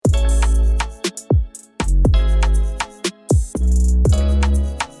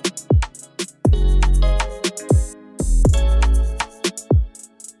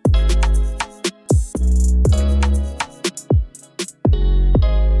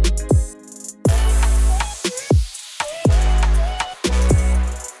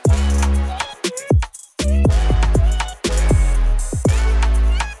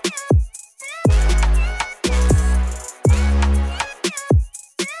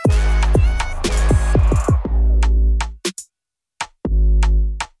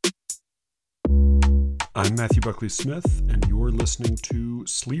I'm Matthew Buckley Smith, and you're listening to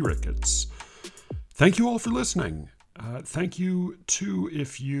Slee Rickets. Thank you all for listening. Thank you, too,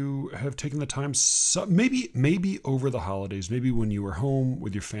 if you have taken the time, maybe over the holidays, maybe when you were home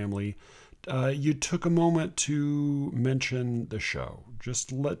with your family, you took a moment to mention the show. Just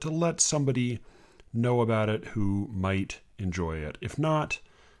to let somebody know about it who might enjoy it. If not,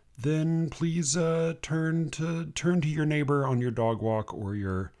 then please turn to your neighbor on your dog walk or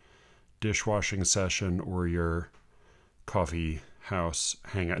your dishwashing session or your coffee house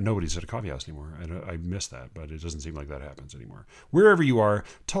hangout. Nobody's at a coffee house anymore. I miss that, but it doesn't seem like that happens anymore. Wherever you are,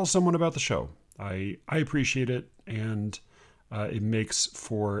 tell someone about the show. I appreciate it, and it makes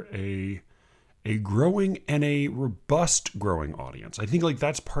for a growing and a robust growing audience. I think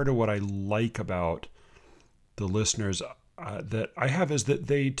that's part of what I like about the listeners that I have is that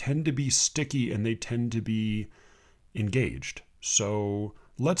they tend to be sticky and they tend to be engaged. So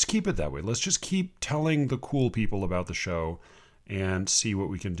let's keep it that way. Let's just keep telling the cool people about the show and see what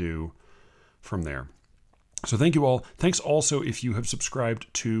we can do from there. So thank you all. Thanks also if you have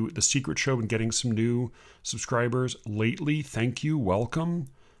subscribed to The Secret Show and getting some new subscribers lately. Thank you. Welcome.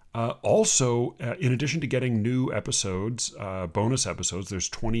 Also, in addition to getting new episodes, bonus episodes, there's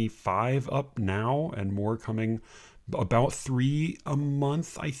 25 up now and more coming, about 3 a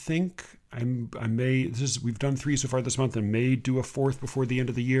month, I think. We've done 3 so far this month and may do a 4th before the end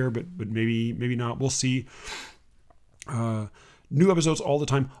of the year, but maybe not. We'll see. New episodes all the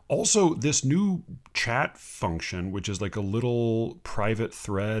time. Also, this new chat function, which is like a little private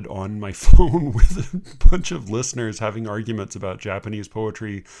thread on my phone with a bunch of listeners having arguments about Japanese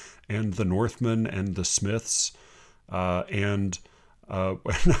poetry and the Northmen and the Smiths, and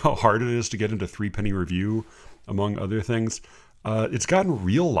how hard it is to get into Threepenny Review, among other things. It's gotten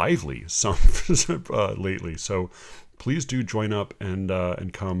real lively lately. So please do join up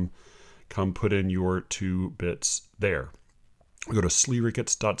and come put in your 2 bits there. Go to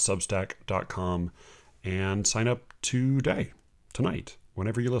sleerickets.substack.com and sign up tonight,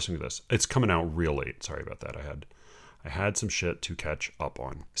 whenever you're listening to this. It's coming out real late. Sorry about that. I had some shit to catch up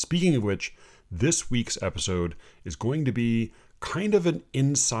on. Speaking of which, this week's episode is going to be kind of an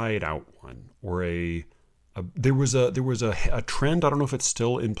inside out one, or there was a trend. I don't know if it's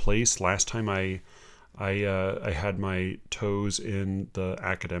still in place. Last time I had my toes in the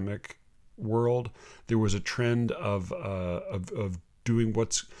academic world, there was a trend of doing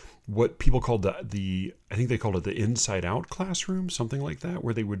what people called the I think they called it the inside out classroom, something like that,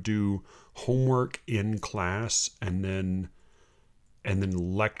 where they would do homework in class and then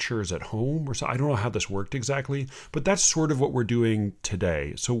lectures at home, or so. I don't know how this worked exactly, but that's sort of what we're doing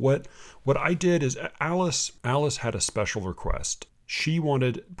today. So what I did is Alice had a special request. She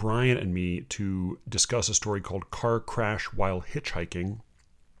wanted Brian and me to discuss a story called Car Crash While Hitchhiking,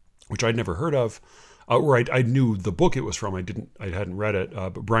 which I'd never heard of, or I knew the book it was from. I hadn't read it,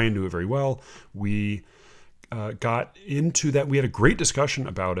 but Brian knew it very well. We got into that. We had a great discussion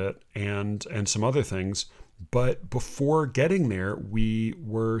about it and some other things. But before getting there, we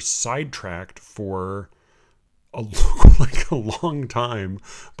were sidetracked for a long time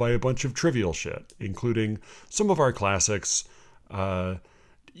by a bunch of trivial shit, including some of our classics,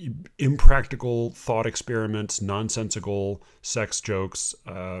 impractical thought experiments, nonsensical sex jokes,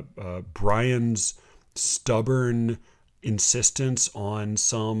 Brian's stubborn insistence on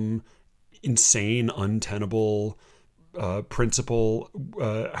some insane, untenable principle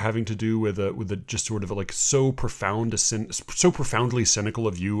having to do with a just sort of so profoundly cynical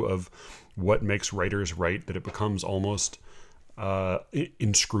a view of what makes writers write that it becomes almost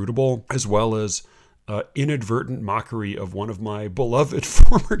inscrutable, as well as inadvertent mockery of one of my beloved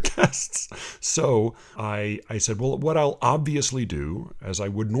former guests. So I said, well, what I'll obviously do, as I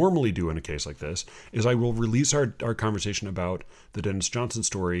would normally do in a case like this, is I will release our conversation about the Dennis Johnson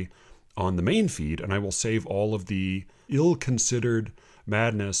story on the main feed, and I will save all of the ill-considered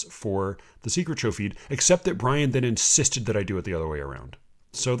madness for the Secret Show feed, except that Brian then insisted that I do it the other way around.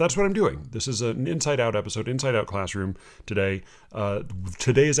 So that's what I'm doing. This is an Inside Out episode, Inside Out Classroom today.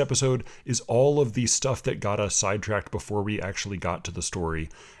 Today's episode is all of the stuff that got us sidetracked before we actually got to the story.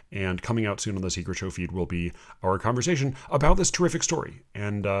 And coming out soon on the Secret Show feed will be our conversation about this terrific story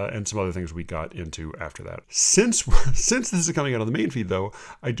and some other things we got into after that. Since this is coming out on the main feed, though,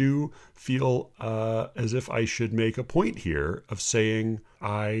 I do feel as if I should make a point here of saying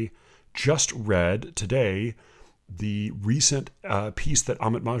I just read today the recent piece that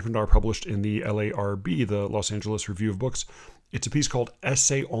Amit Majumdar published in the LARB, the Los Angeles Review of Books. It's a piece called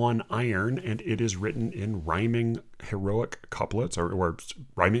Essay on Iron, and it is written in rhyming heroic couplets, or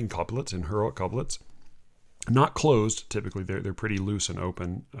rhyming couplets in heroic couplets. not closed. Typically, they're pretty loose and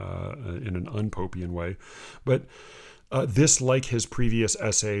open in an unpopian way. But this, like his previous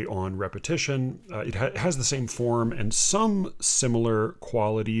essay on repetition, it has the same form and some similar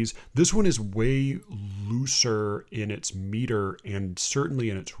qualities. This one is way looser in its meter and certainly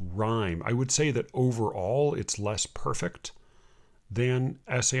in its rhyme. I would say that overall it's less perfect than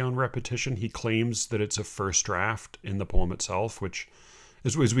Essay on Repetition. He claims that it's a first draft in the poem itself, which,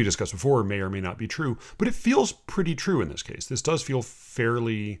 as we discussed before, may or may not be true, but it feels pretty true in this case. This does feel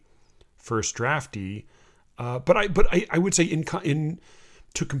fairly first drafty. But I would say in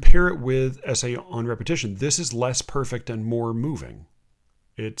to compare it with Essay on Repetition, this is less perfect and more moving.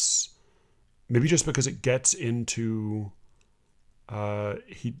 It's maybe just because it gets into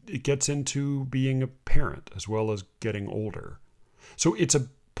it gets into being a parent as well as getting older. So it's a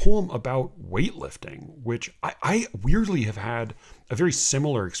poem about weightlifting, which I weirdly have had a very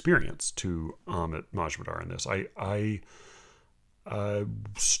similar experience to Amit Majumdar in this. I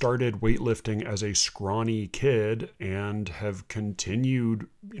started weightlifting as a scrawny kid and have continued,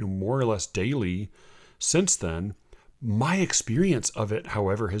 more or less daily since then. My experience of it,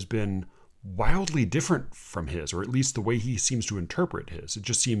 however, has been wildly different from his, or at least the way he seems to interpret his. It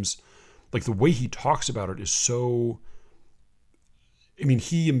just seems like the way he talks about it is so,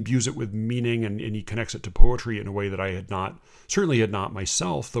 he imbues it with meaning and he connects it to poetry in a way that I certainly had not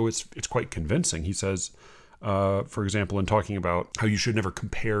myself, though it's quite convincing. He says, for example, in talking about how you should never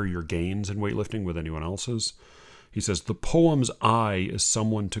compare your gains in weightlifting with anyone else's, he says, "The poem's I is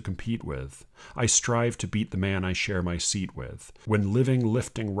someone to compete with. I strive to beat the man I share my seat with. When living,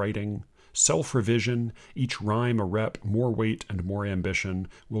 lifting, writing, self-revision, each rhyme a rep, more weight and more ambition,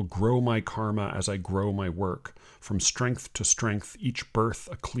 will grow my karma as I grow my work. From strength to strength, each birth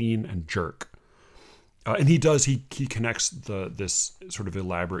a clean and jerk." And he connects this sort of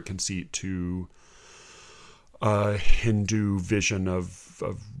elaborate conceit to Hindu vision of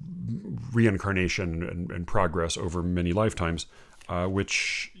reincarnation and progress over many lifetimes,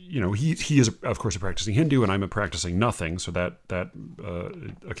 which he is of course a practicing Hindu, and I'm a practicing nothing, so that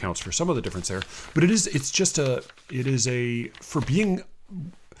accounts for some of the difference there. But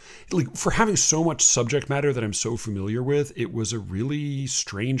for having so much subject matter that I'm so familiar with, it was a really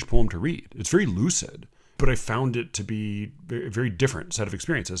strange poem to read. It's very lucid, but I found it to be a very different set of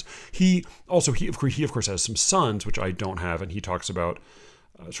experiences. He of course has some sons, which I don't have, and he talks about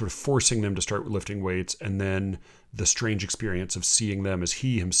sort of forcing them to start lifting weights, and then the strange experience of seeing them as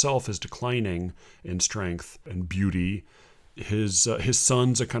he himself is declining in strength and beauty. His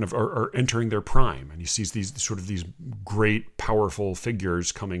sons are entering their prime, and he sees these great, powerful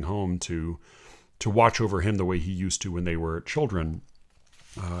figures coming home to watch over him the way he used to when they were children.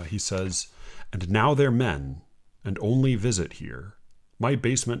 He says, "And now they're men, and only visit here. My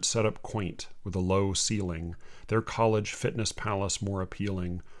basement set up quaint, with a low ceiling, their college fitness palace more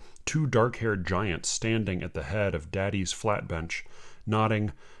appealing. Two dark-haired giants standing at the head of Daddy's flat bench,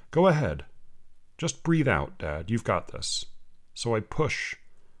 nodding, 'Go ahead. Just breathe out, Dad, you've got this.' So I push,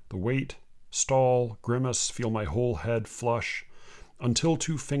 the weight, stall, grimace, feel my whole head flush, until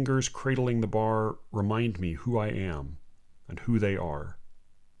two fingers cradling the bar remind me who I am and who they are."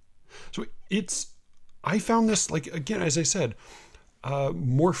 So I found this, again, as I said,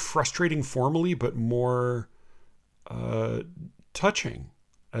 more frustrating formally, but more touching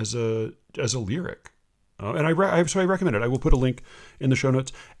as a lyric. And I recommend it. I will put a link in the show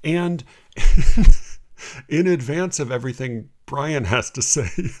notes. And in advance of everything Brian has to say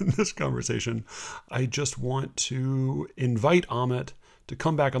in this conversation, I just want to invite Amit to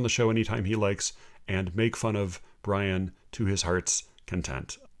come back on the show anytime he likes and make fun of Brian to his heart's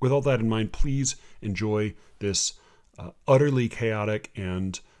content. With all that in mind, please enjoy this utterly chaotic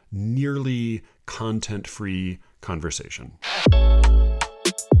and nearly content-free conversation.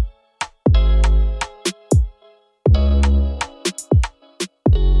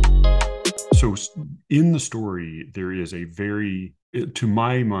 So in the story, there is a to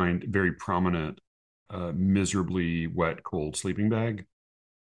my mind, very prominent, miserably wet, cold sleeping bag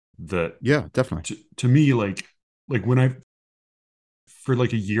that, yeah, definitely. To me, like when for a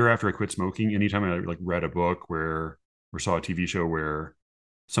year after I quit smoking, anytime I read a book or saw a TV show where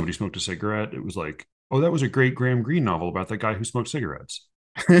somebody smoked a cigarette, it was like, oh, that was a great Graham Greene novel about that guy who smoked cigarettes.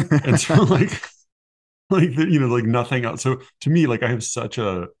 And so nothing else. So to me, I have such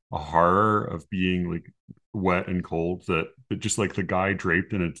a horror of being wet and cold that just the guy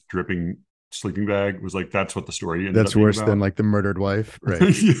draped in a dripping sleeping bag was that's what the story ended That's up being worse about. than the murdered wife, right?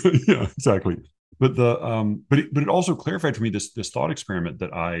 Yeah, exactly. But but it also clarified for me this thought experiment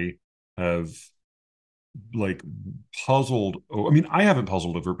that I have like puzzled. Oh, I mean, I haven't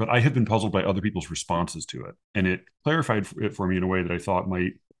puzzled over it, but I have been puzzled by other people's responses to it, and it clarified it for me in a way that I thought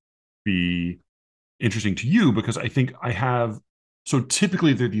might be interesting to you, because I think I have. So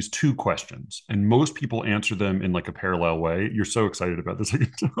typically there are these two questions, and most people answer them in like a parallel way. You're so excited about this, I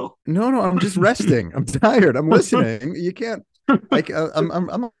can tell. No, I'm just resting. I'm tired. I'm listening. You can't.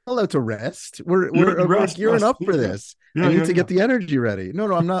 I'm allowed to rest. We're Rest, gearing rest. up for this. I Yeah, need yeah, to yeah. get the energy ready.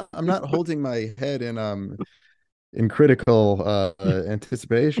 No, I'm not holding my head in critical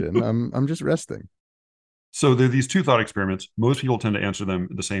anticipation. I'm just resting. So there are these two thought experiments. Most people tend to answer them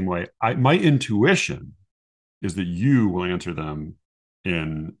the same way. My intuition is that you will answer them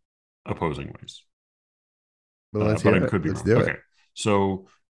in opposing ways, Well, let's but hear I it. could be Let's wrong. do it. Okay, so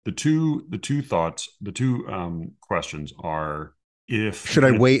the two questions are, if Should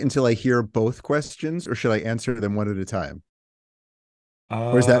I the wait until I hear both questions, or should I answer them one at a time?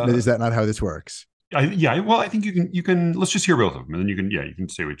 Or uh, is that not how this works? yeah, well, I think you can let's just hear both of them, and then you can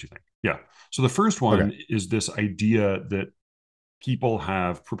say what you think. Yeah. So the first Okay. one is this idea that people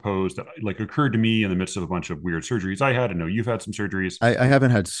have proposed that like occurred to me in the midst of a bunch of weird surgeries I had. I know you've had some surgeries. I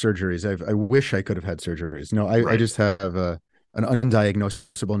haven't had surgeries. I wish I could have had surgeries. No, I Right. just have an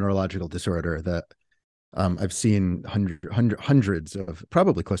undiagnosable neurological disorder that I've seen hundreds of,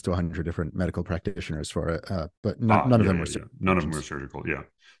 probably close to 100 different medical practitioners for it, but none of Yeah, them yeah, were yeah. None of them were surgeons. surgical. Yeah.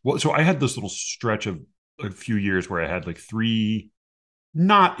 Well, so I had this little stretch of a few years where I had like three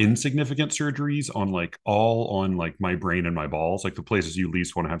not insignificant surgeries on like all on like my brain and my balls, like the places you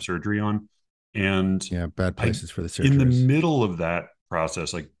least want to have surgery on. And Yeah, bad I, places for the in the surgeries. middle of that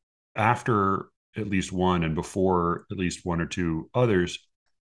process, like after at least one and before at least one or two others,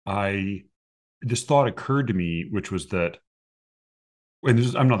 I this thought occurred to me, which was that,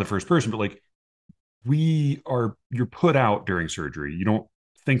 and I'm not the first person, but like you're put out during surgery. You don't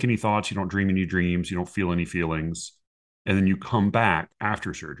think any thoughts, you don't dream any dreams, you don't feel any feelings, and then you come back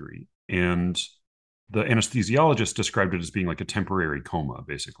after surgery. And the anesthesiologist described it as being like a temporary coma,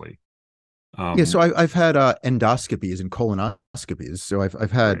 basically. Yeah, so Um, I've had endoscopies and colonoscopies. So I've right.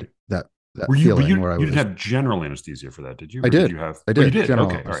 had that Were you? But feeling where you didn't have general anesthesia for that, did you? Or did you have? I Oh, you did did. general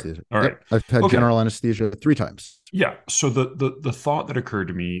Okay. All right. anesthesia. All right. Yep, I've had Okay. general anesthesia 3 times. Yeah. So the thought that occurred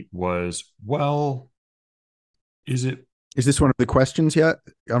to me was, well, is it Is this one of the questions yet?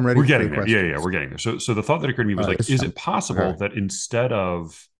 I'm ready we're for the getting there. Yeah, yeah, questions. we're getting there. So the thought that occurred to me was All right, like, this is time. it possible Okay. that instead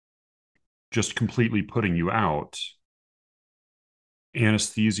of just completely putting you out,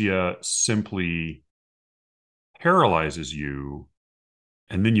 anesthesia simply paralyzes you,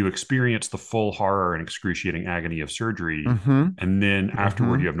 and then you experience the full horror and excruciating agony of surgery, Mm-hmm. and then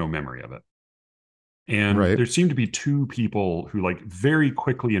afterward Mm-hmm. you have no memory of it. And Right. there seemed to be two people who like very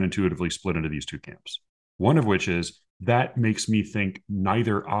quickly and intuitively split into these two camps. One of which is that makes me think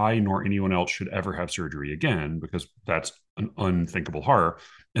neither I nor anyone else should ever have surgery again, because that's an unthinkable horror.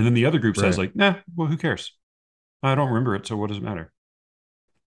 And then the other group says Right. like, nah, well, who cares? I don't remember it, so what does it matter?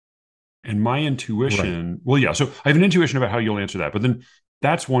 And my Right. intuition, well, yeah, so I have an intuition about how you'll answer that, but then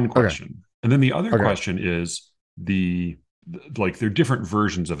that's one Okay. question. And then the other Okay. question is the like there are different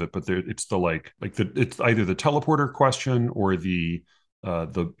versions of it, but it's the it's either the teleporter question or the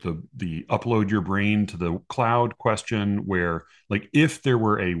upload your brain to the cloud question, where like if there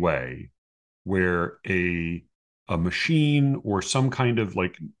were a way where a machine or some kind of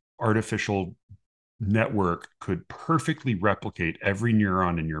like artificial network could perfectly replicate every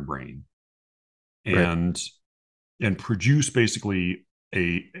neuron in your brain Right. and produce basically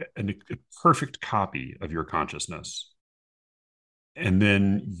a perfect copy of your consciousness, and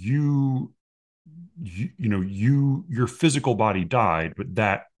then your physical body died but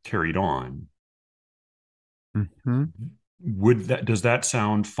that carried on. Mm-hmm. Would that Does that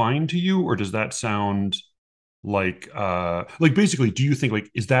sound fine to you, or does that sound like basically, do you think like,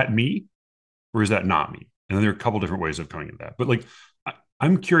 is that me or is that not me? And then there are a couple different ways of coming at that, but like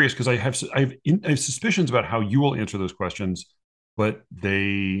I'm curious because I have suspicions about how you will answer those questions, but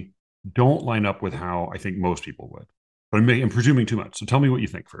they don't line up with how I think most people would. But I'm presuming too much. So tell me what you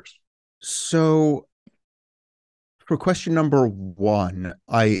think first. So for question number one,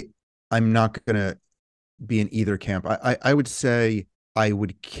 I'm not gonna be in either camp. I would say I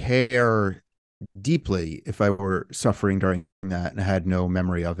would care deeply if I were suffering during that and had no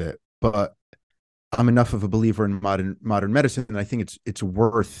memory of it. But I'm enough of a believer in modern medicine, and I think it's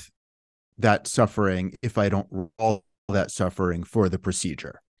worth that suffering if I don't all that suffering for the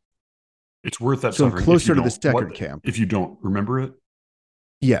procedure. It's worth that So I'm suffering if you closer to the don't second camp. if you don't remember it.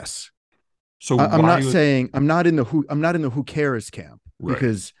 Yes. So I'm not why? saying I'm not in the who cares camp, Right.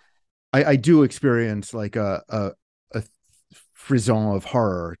 because I do experience like a frisson of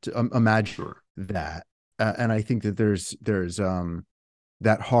horror to imagine Sure. that. and I think that there's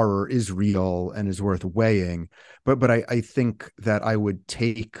that horror is real and is worth weighing. But I think that I would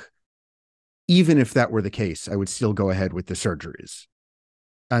take, even if that were the case, I would still go ahead with the surgeries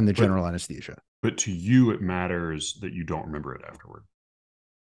and the But general anesthesia. but to you, it matters that you don't remember it afterward.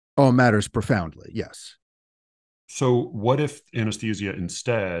 Oh, it matters profoundly. Yes. So what if anesthesia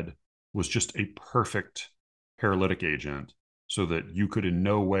instead was just a perfect paralytic agent so that you could in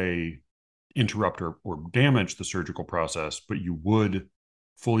no way interrupt or damage the surgical process, but you would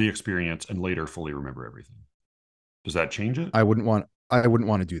fully experience and later fully remember everything? Does that change it? I wouldn't want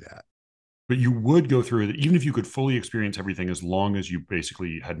to do that. But you would go through it even if you could fully experience everything as long as you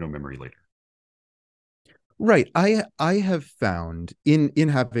basically had no memory later. Right. I have found in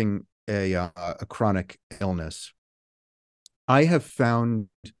having a chronic illness, I have found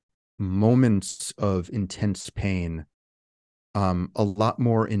moments of intense pain a lot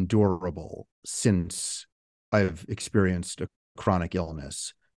more endurable since I've experienced a chronic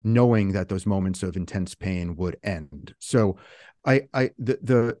illness, knowing that those moments of intense pain would end. So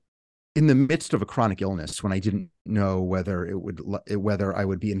the in the midst of a chronic illness, when I didn't know whether I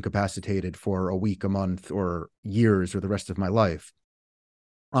would be incapacitated for a week, a month, or years, or the rest of my life,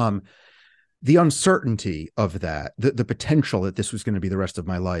 um, the uncertainty of that, the potential that this was going to be the rest of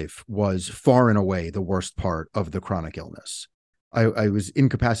my life, was far and away the worst part of the chronic illness. I was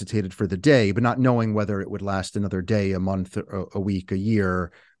incapacitated for the day, but not knowing whether it would last another day, a month, a week, a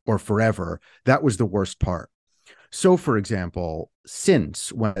year, or forever. That was the worst part. So, for example,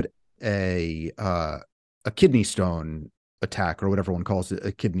 since when a kidney stone attack, or whatever one calls it,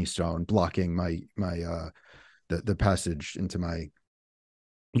 a kidney stone blocking the passage into my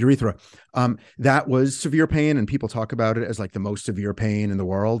urethra, that was severe pain, and people talk about it as like the most severe pain in the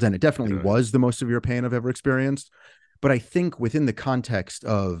world, and it definitely Yeah. was the most severe pain I've ever experienced. But I think within the context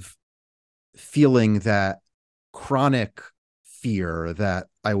of feeling that chronic fear that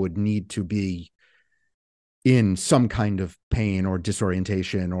I would need to be in some kind of pain or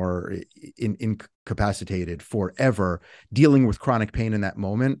disorientation or incapacitated forever, dealing with chronic pain in that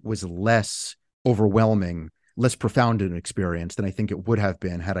moment was less overwhelming, less profound an experience than I think it would have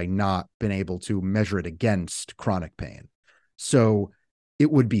been had I not been able to measure it against chronic pain. So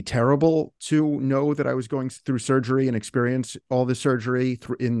it would be terrible to know that I was going through surgery and experience all the surgery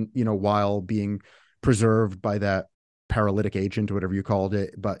while being preserved by that paralytic agent or whatever you called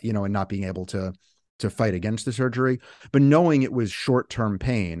it, but and not being able to fight against the surgery. But knowing it was short-term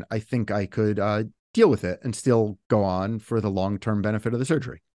pain, I think I could deal with it and still go on for the long-term benefit of the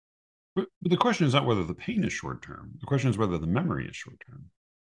surgery. But the question is not whether the pain is short term. The question is whether the memory is short term,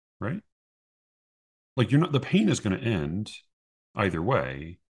 right? Like the pain is going to end either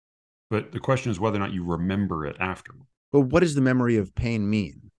way, but the question is whether or not you remember it afterward. But what does the memory of pain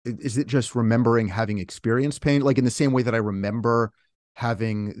mean? Is it just remembering having experienced pain? Like in the same way that I remember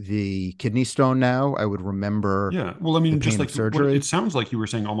having the kidney stone now, I would remember Yeah. Well, I the mean, just pain of like what it surgery. sounds like you were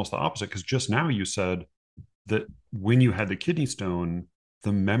saying almost the opposite, because just now you said that when you had the kidney stone,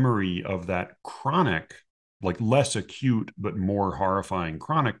 the memory of that chronic, like less acute, but more horrifying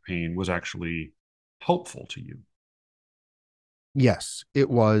chronic pain was actually helpful to you. Yes, it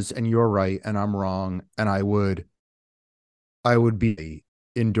was, and you're right, and I'm wrong, and I would be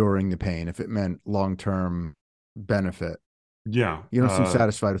enduring the pain if it meant long-term benefit. Yeah. You don't seem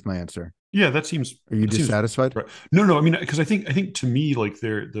satisfied with my answer. Yeah, Are you that seems dissatisfied? right. No, no. I mean, because I think to me, like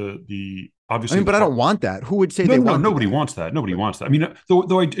the I obviously mean, the but I heart. don't want that. Who would say No, they no, no. wanted Nobody that? wants that. Nobody But wants that. I mean,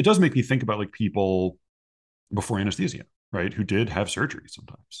 though it does make me think about like people before anesthesia, right? Who did have surgery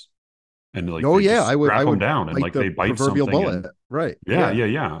sometimes, and like oh they yeah, just I strap them would down, and bite like the they bite proverbial something, bullet. and Right. yeah, Yeah. yeah,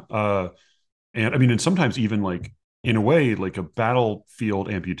 yeah. And I mean, and sometimes even like in a way, like a battlefield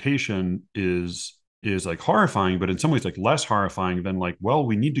amputation is like horrifying, but in some ways like less horrifying than like, well,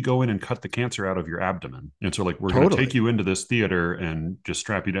 we need to go in and cut the cancer out of your abdomen, and so like we're going to take Totally. you into this theater and just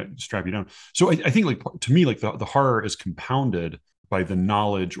strap you down. So I think like to me, like the horror is compounded by the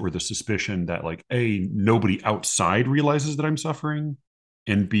knowledge or the suspicion that like a nobody outside realizes that I'm suffering,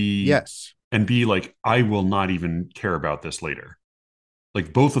 and Yes. b like I will not even care about this later.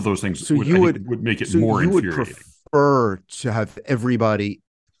 Like both of those things So would you I think would would make it so more you would infuriating. prefer to have everybody,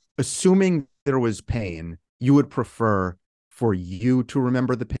 assuming there was pain, you would prefer for you to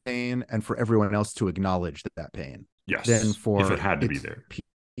remember the pain and for everyone else to acknowledge that pain than Yes, if it for had to be it there. to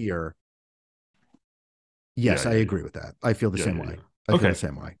appear. Yeah, Yes, I yeah, yeah, agree with that. I feel the yeah, same yeah, way. yeah. I feel the Okay,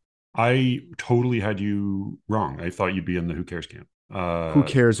 same way. I totally had you wrong. I thought you'd be in the who cares camp. Who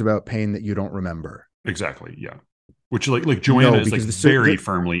cares about pain that you don't remember? Exactly. Yeah. Which like Joanna No, is like because very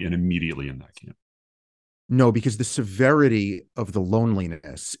firmly and immediately in that camp. No, because the severity of the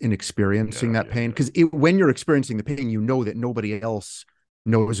loneliness in experiencing Yeah, that yeah, pain, yeah, because when you're experiencing the pain, you know that nobody else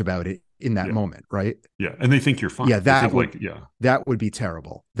knows about it in that yeah, moment, right? yeah. And they think you're Yeah, fine. They think like, yeah, that would be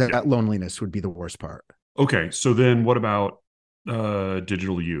terrible. yeah. That loneliness would be the worst part. Okay, so then what about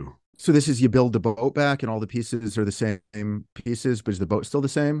digital you? So this is, you build the boat back and all the pieces are the same pieces, but is the boat still the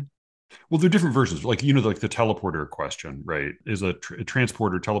same? Well, they're different versions. Like like the teleporter question, right? Is a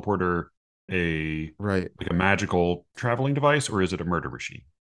transporter teleporter a Right. like a magical traveling device, or is it a murder machine?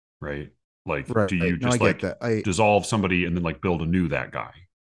 Right? Like, do you Right. No, I just get like that. I dissolve somebody and then like build a new that guy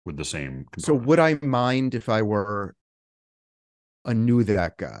with the same So components? would I mind if I were a new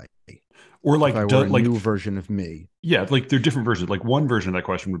that guy? Or If I like were a like new version of me? yeah, like they're different versions. Like one version of that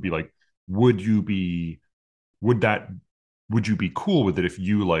question would be like, would you be would that would you be cool with it if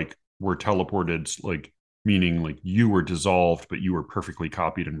you like were teleported, like meaning like you were dissolved but you were perfectly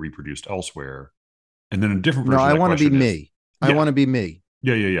copied and reproduced elsewhere? And then a different No, version I of that want to be question is, me. I yeah, want to be me.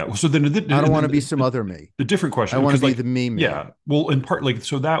 yeah, yeah, yeah. Well, so then I don't want to be the, some other me. the different I question, want to because be like, the me. yeah, well, in part, like,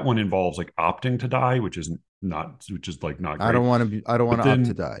 so that one involves like opting to die, which is like not great. I don't want But to opt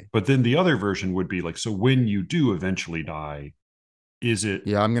to then, die. the other version would be like, so when you do eventually die, is it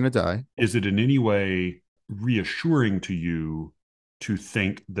Yeah, I'm going to die. in any way reassuring to you to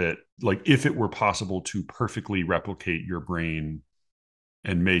think that, like, if it were possible to perfectly replicate your brain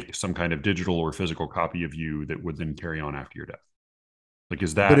and make some kind of digital or physical copy of you that would then carry on after your death? Like,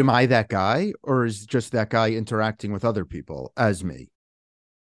 is But that, am I that guy, or is just that guy interacting with other people as me?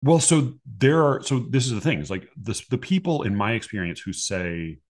 well, so there are, so this is the thing, is like this, the people in my experience who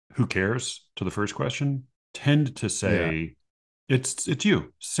say, who cares, to the first question, tend to Yeah. say it's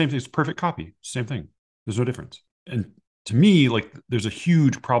you. Same thing, it's perfect copy. Same thing. There's no difference. And to me, like, there's a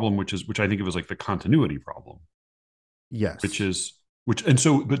huge problem, which I think of as like the continuity problem, which Yes. is which and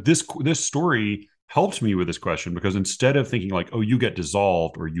so but this story helps me with this question, because instead of thinking like, oh, you get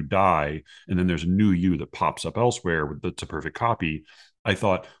dissolved or you die and then there's a new you that pops up elsewhere that's a perfect copy, I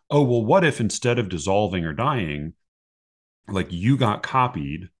thought, oh, well, what if instead of dissolving or dying, like, you got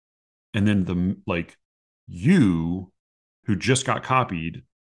copied, and then the like you who just got copied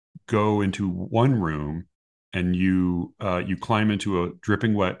go into one room, and you climb into a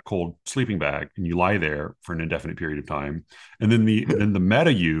dripping wet cold sleeping bag and you lie there for an indefinite period of time, and then the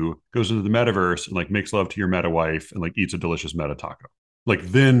meta you goes into the metaverse and like makes love to your meta wife and like eats a delicious meta taco. Like,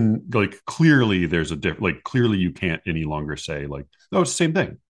 then like clearly there's a different, like, clearly you can't any longer say like, oh, it's the same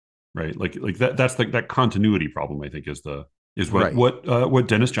thing, right? Like that's like that continuity problem, I think, is the is Right. what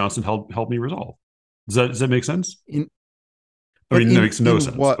Dennis Johnson helped me resolve. Does that make sense? In I but mean, that makes no in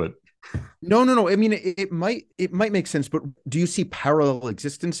sense, what? but No, no, no. I mean, it might make sense, but do you see parallel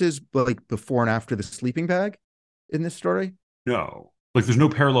existences like before and after the sleeping bag in this story? no, like, there's no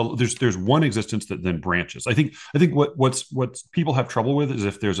parallel. There's one existence that then branches. I think what people have trouble with is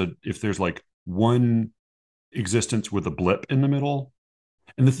if there's like one existence with a blip in the middle.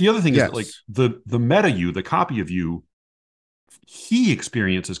 And the other thing is that like Yes. the meta you, the copy of you, he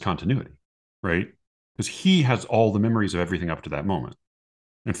experiences continuity, right? Because he has all the memories of everything up to that moment,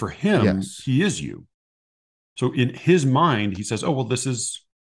 and for him, Yes. he is you. So in his mind, he says, "Oh, well,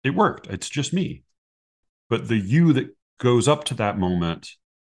 it worked. It's just me." But the you that goes up to that moment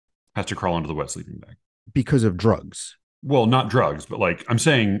has to crawl into the wet sleeping bag. Because of drugs. Well, not drugs, but like, I'm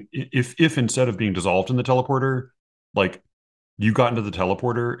saying, if instead of being dissolved in the teleporter, like, you got into the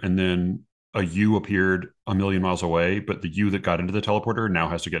teleporter and then a you appeared a million miles away, but the you that got into the teleporter now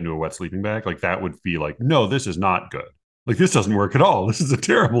has to get into a wet sleeping bag, like, that would be like, no, this is not good. Like, this doesn't work at all. This is a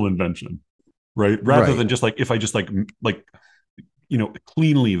terrible invention, right? Rather Right. than just like, if I just like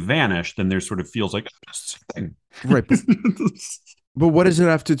cleanly vanish, then there sort of feels like Right. But what does it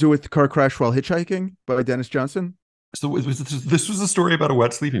have to do with the car crash while hitchhiking by Dennis Johnson? So this was a story about a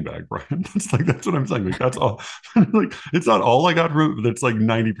wet sleeping bag, Brian. That's what I'm saying. Like, that's all. Like, it's not all I got from it, but it's like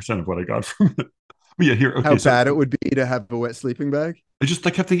 90% of what I got from it. But yeah, here, How okay. So bad it would be to have a wet sleeping bag? I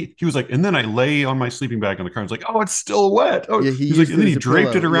kept thinking, he was like, and then I lay on my sleeping bag in the car. I was like, oh, it's still wet. Oh, Yeah, he he's like, used and it then he as a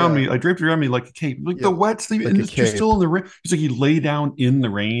draped it pillow. around Yeah. me. I draped it around me like a cape, like the Yeah. wet sleeping, Like and a it's just still in cape. the rain. He's like, he lay down in the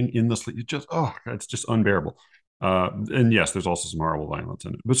rain in the sleep. It's just, oh, it's just unbearable. And yes, there's also some horrible violence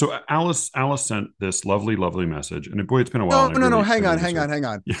in it. But so Alice sent this lovely, lovely message, and boy, it's been a while, No, and no, no. I Hang on, really miss hang her. on, hang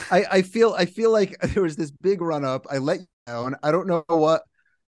on. Yeah. I feel like there was this big run up. I let you down. I don't know what.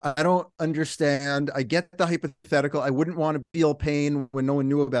 I don't understand. I get the hypothetical. I wouldn't want to feel pain when no one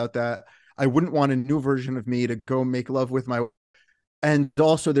knew about that. I wouldn't want a new version of me to go make love with my. And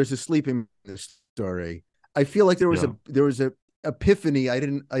also, there's a sleeping story. I feel like Yeah. there was a epiphany. I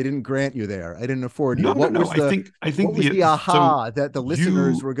didn't grant you there. I didn't afford you. No, no, no. I think What was the the so aha that the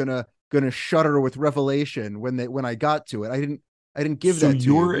listeners you were gonna going to shudder with revelation when I got to it. I didn't give So that to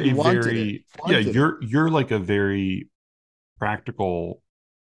you, you're but a you wanted it. very, You yeah, wanted it. you're like a very practical,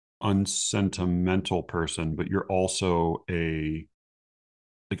 unsentimental person, but you're also a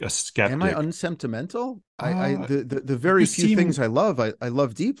Am I skeptic. unsentimental? Uh, The you very few things seem, I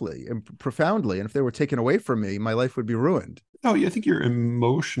love deeply and profoundly. And if they were taken away from me, my life would be ruined. no, I think you're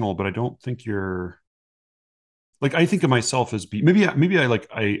emotional, but I don't think you're like, I think of myself as maybe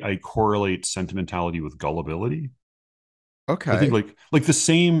I correlate sentimentality with gullibility. I think Okay. like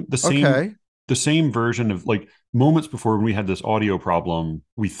Okay. the same version of like moments before when we had this audio problem,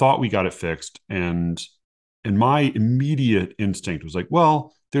 we thought we got it fixed, and my immediate instinct was like,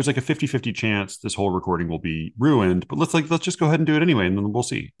 well, there's like a 50-50 chance this whole recording will be ruined, but let's just go ahead and do it anyway, and then we'll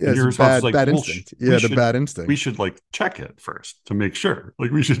see. Yeah, And it's your a response was like, bad well, instinct. we Yeah, the should bad instinct. like check it first to make sure.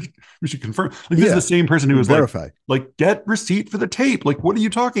 Like we should confirm. Like this is the Yeah. same person who was Verify. like get receipt for the tape. Like what are you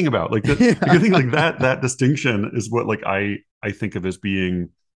talking about? Like that. Like I think like that distinction is what like I think of as being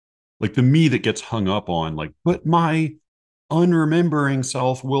like the me that gets hung up on like, but my unremembering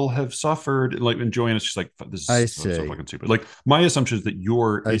self will have suffered. Like, and Joanna's just like, this I is so see. fucking stupid. Like, my assumption is that I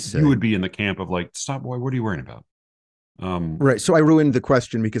you would see. be in the camp of like, stop, boy, what are you worrying about? Right. So I ruined the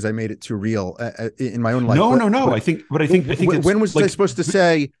question because I made it too real in my own life. No, no, no. I think it's When was I like, supposed to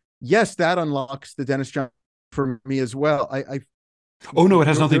say yes? That unlocks the Dennis Johnson for me as well. oh no, it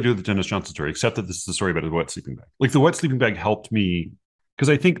has nothing to There, do with the Dennis Johnson story, except that this is the story about the wet sleeping bag. Like the wet sleeping bag helped me because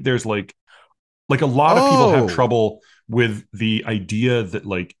I think there's like a lot of people have oh, trouble with the idea that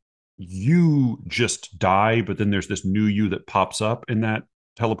like you just die, but then there's this new you that pops up in that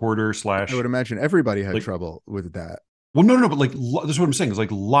teleporter I slash would imagine everybody had like, trouble with that. well, no, no, no, but like this is what I'm saying is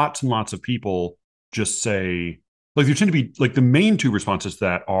like lots and lots of people just say like there tend to be like the main two responses to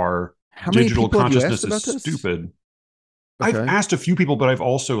that are How many digital people have you asked consciousness is about this? stupid. I've Okay. asked a few people, but I've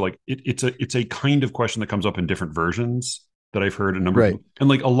also like it's a kind of question that comes up in different versions that I've heard a number of Right. people. And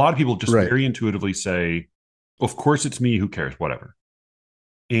like a lot of people just Right. very intuitively say, of course it's me, who cares, whatever.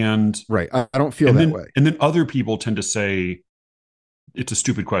 And Right. I don't feel that way. and then other people tend to say it's a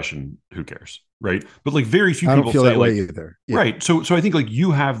stupid question, who cares, right? But like very few I don't people feel say that way like, either. Yeah. right. So I think like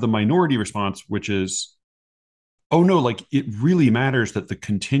you have the minority response, which is, oh no, like it really matters that the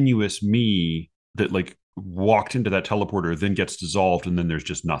continuous me that like walked into that teleporter then gets dissolved and then there's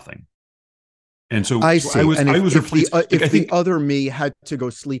just nothing. And I so see. And I was replaced. Like I if the think, other me had to go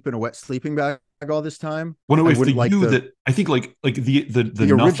sleep in a wet sleeping bag all this time, well, no, I if the wouldn't like you that I think like the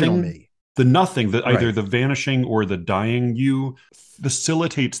original me. the nothing that either Right. the vanishing or the dying you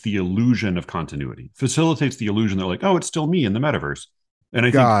facilitates the illusion of continuity, facilitates the illusion that like, oh, it's still me in the metaverse. And I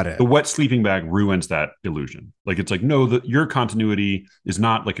think Got the it. wet sleeping bag ruins that illusion. Like it's like, no, that your continuity is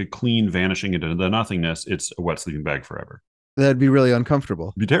not like a clean vanishing into the nothingness. It's a wet sleeping bag forever. That'd be really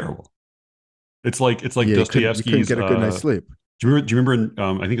uncomfortable. It'd be terrible. It's like Yeah, you couldn't Dostoevsky's get a good night's sleep. do you remember in,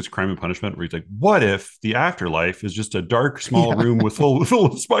 I think it's Crime and Punishment where he's like, what if the afterlife is just a dark, small Yeah. room with full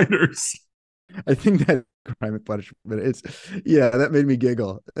of spiders? I think that crime and punishment. It's yeah, that made me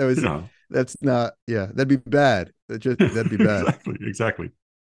giggle. You know, That's not yeah, that'd be bad. That'd be bad. exactly, exactly.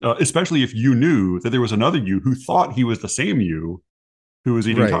 Especially if you knew that there was another you who thought he was the same you who was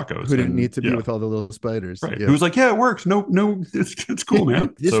eating Right. tacos. Who didn't And need to be yeah, with all the little spiders. right. Who Yeah. was like, yeah, it works. No, no, it's cool,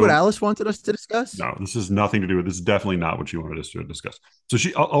 man. This is what So Alice wanted us to discuss? no, this has nothing to do with this. Is definitely not what she wanted us to discuss. So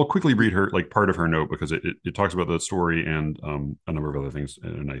I'll quickly read her like part of her note because it talks about the story and a number of other things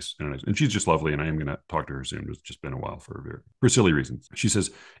in and she's just lovely and I am going to talk to her soon. It's just been a while for silly reasons. She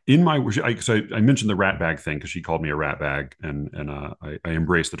says in my I mentioned the rat bag thing because she called me a rat bag and I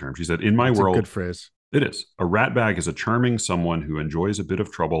embraced the term. She said in my It's a good world phrase. it is. A rat bag is a charming someone who enjoys a bit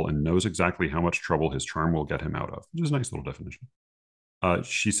of trouble and knows exactly how much trouble his charm will get him out of. Which is a nice little definition.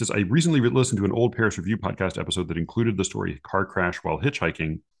 She says, I recently listened to an old Paris Review podcast episode that included the story Car Crash While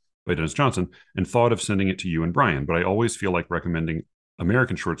Hitchhiking by Dennis Johnson and thought of sending it to you and Brian, but I always feel like recommending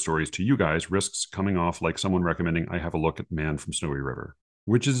American short stories to you guys risks coming off like someone recommending I have a look at Man from Snowy River,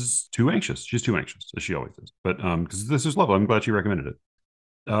 which is too anxious. She's too anxious, as she always is. But because this is lovely, I'm glad she recommended it.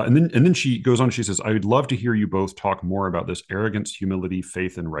 And then she goes on. She says, "I would love to hear you both talk more about this arrogance, humility,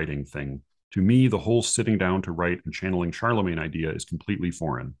 faith, and writing thing. To me, the whole sitting down to write and channeling Charlemagne idea is completely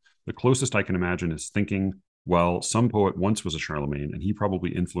foreign. The closest I can imagine is thinking, well, some poet once was a Charlemagne, and he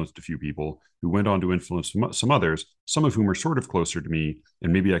probably influenced a few people who went on to influence some others, some of whom are sort of closer to me,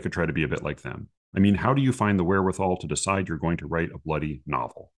 and maybe I could try to be a bit like them. I mean, how do you find the wherewithal to decide you're going to write a bloody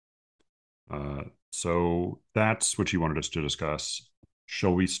novel?" So that's what she wanted us to discuss.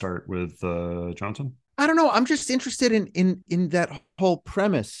 Shall we start with Johnson? I don't know. I'm just interested in that whole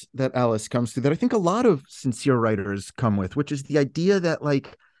premise that Alice comes to that I think a lot of sincere writers come with, which is the idea that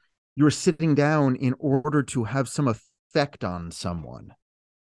like you're sitting down in order to have some effect on someone.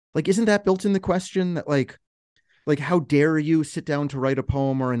 Like, isn't that built in the question that like how dare you sit down to write a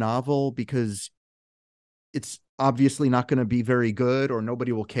poem or a novel because it's obviously not going to be very good, or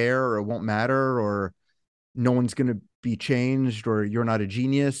nobody will care, or it won't matter, or no one's going to be changed, or you're not a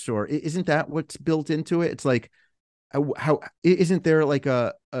genius, or isn't that what's built into it? It's like, how isn't there like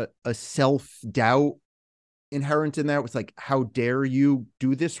a self-doubt inherent in that? It's like, how dare you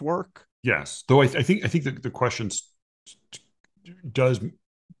do this work? Yes, though I think the question does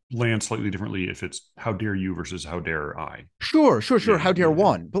land slightly differently if it's how dare you versus how dare I. Sure. Yeah, How dare yeah,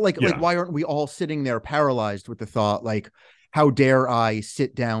 one? But like, yeah, why aren't we all sitting there paralyzed with the thought, like, how dare I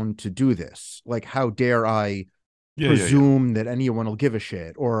sit down to do this? Like, how dare I yeah, yeah, yeah, presume that anyone will give a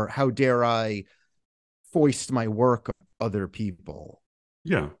shit? Or how dare I foist my work on other people?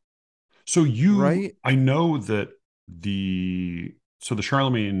 yeah. So you, Right? I know that the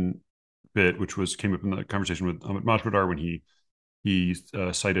Charlemagne bit, which was came up in the conversation with Amit Majumdar when he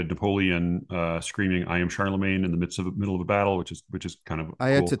cited Napoleon screaming "I am Charlemagne" in the middle of a battle, which is kind of I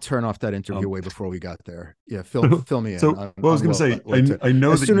had to cool. turn off that interview Um, way before we got there. Yeah, fill me in so what I was on going to what say, led to. I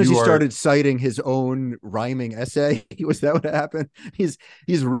know As that soon as he you are. started citing his own rhyming essay, was that what happened? He's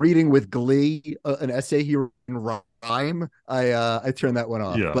reading with glee an essay he wrote in rhyme. I turned that one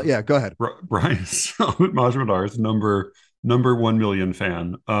off. Yeah, But yeah, go ahead. Brian Amit Majumdar is number 1 million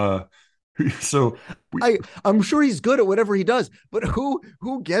fan. So we, I'm sure he's good at whatever he does, but who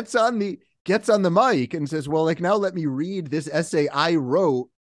gets on the mic and says, "Well, like, now let me read this essay I wrote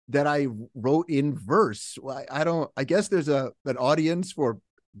that I wrote in verse." Well, I don't. I guess there's an audience for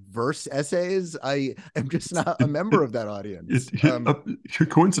verse essays. I am just not a it, member it, of that audience.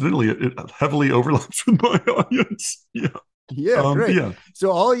 coincidentally, it heavily overlaps with my audience. Yeah. Yeah, great. Yeah.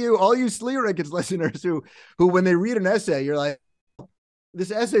 So all you Slee Ricketts listeners who when they read an essay, you're like, this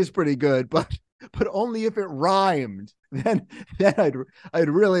essay is pretty good, but only if it rhymed. Then I'd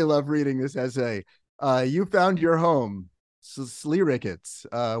really love reading this essay. You found your home, Slee Ricketts.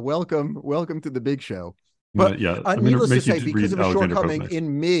 Welcome to the big show. But Yeah, I'm going to needless to make you say, because read of a Alexander Pope shortcoming next.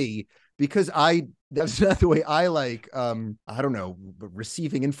 in me, because that's not the way I like I don't know,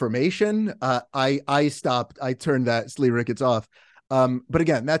 receiving information. I turned that Slee Ricketts off. But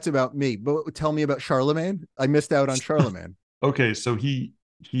again, that's about me. But tell me about Charlemagne. I missed out on Charlemagne. Okay, so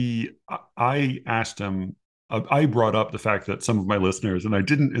I asked him. I brought up the fact that some of my listeners, and I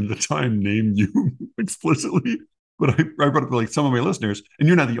didn't in the time name you explicitly, but I brought up like some of my listeners, and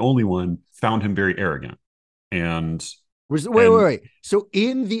you're not the only one, found him very arrogant. And and Wait. So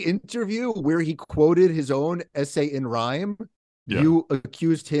in the interview where he quoted his own essay in rhyme, yeah, you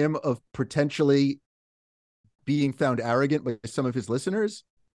accused him of potentially being found arrogant by some of his listeners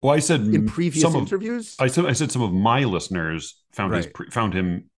well, I said in some previous of interviews. I said some of my listeners Right. found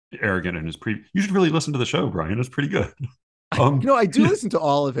him arrogant in his pre. You should really listen to the show, Brian. It's pretty good. I do Yeah, listen to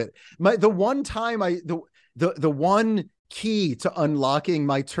all of it. The one time the one key to unlocking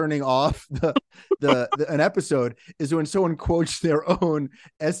my turning off an episode is when someone quotes their own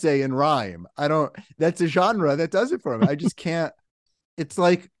essay in rhyme. I don't. That's a genre that does it for me. I just can't. It's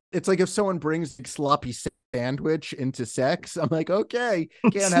like if someone brings like sloppy sandwich into sex. I'm like, okay,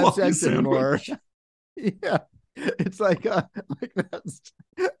 can't have sloppy sex anymore. sandwich. Yeah, it's like I like the that's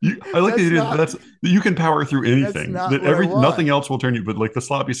idea that not you can power through that's anything. not That what I every want. nothing else will turn you, but like the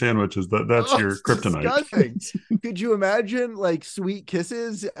sloppy sandwiches, that's Oh, your it's kryptonite. disgusting. Could you imagine like sweet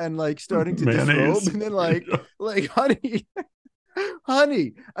kisses and like starting to disrobe Mayonnaise. and then Yeah. like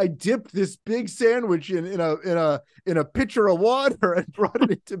honey, I dipped this big sandwich in a pitcher of water and brought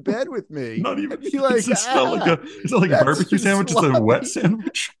it into bed with me. Not even. I'd be like, It's not like a that's barbecue sandwich. It's a wet sloppy.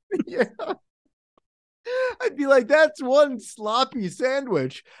 sandwich. Yeah. I'd be like, that's one sloppy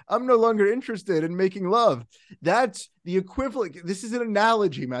sandwich. I'm no longer interested in making love. That's the equivalent. This is an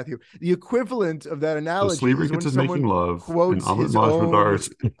analogy, Matthew. The equivalent of that So analogy is Sleeper when is making someone love, and quotes Amit Majumdar's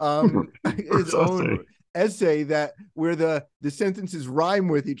his own essay. essay that where the sentences rhyme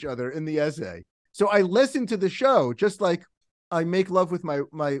with each other in the essay. So I listen to the show just like I make love with my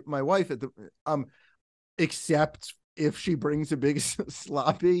wife at the except if she brings a big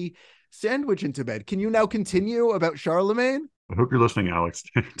sloppy sandwich into bed. Can you now continue about Charlemagne? I hope you're listening, Alex.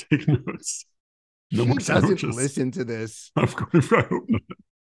 Take notes. No She more doesn't sandwiches. listen to this. Of course, I hope not.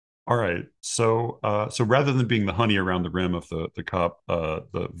 All right. So rather than being the honey around the rim of the cup,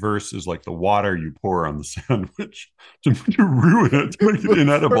 the verse is like the water you pour on the sandwich to ruin it, to make it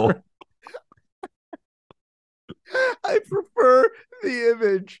inedible. I prefer the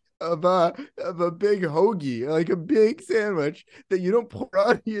image of a big hoagie, like a big sandwich that you don't pour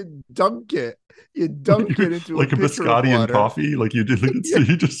out, you dunk it. You dunk it into a like a pitcher of biscotti and water. coffee, like you did. Like it's Yeah,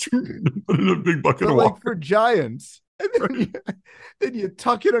 you just put it in a big bucket but of like water. for giants. And Right. then you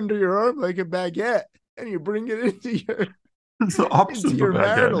tuck it under your arm like a baguette and you bring it It's the opposite into of a your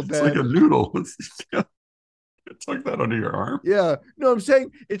baguette. marital It's like a bed. noodle. You can't tuck that under your arm. Yeah. No, I'm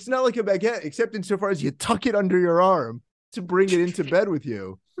saying it's not like a baguette, except insofar as you tuck it under your arm to bring it into bed with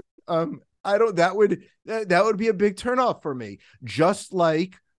you. I don't that would be a big turnoff for me. Just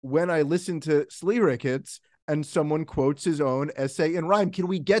like when I listen to Slee Ricketts and someone quotes his own essay in rhyme. Can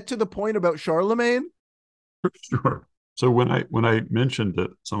we get to the point about Charlemagne? Sure. So when I mentioned that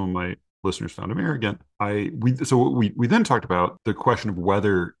some of my listeners found him arrogant, we then talked about the question of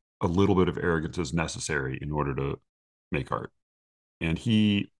whether a little bit of arrogance is necessary in order to make art. And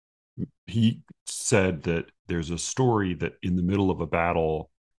he said that there's a story that in the middle of a battle,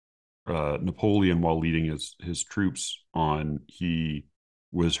 Napoleon, while leading his troops on, he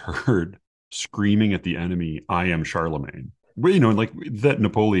was heard screaming at the enemy, "I am Charlemagne." Well, like that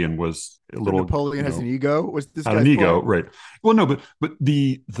Napoleon was a So little, Napoleon has an ego. Was this had an guy's ego, point? right? Well, no, but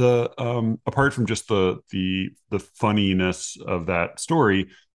the apart from just the funniness of that story,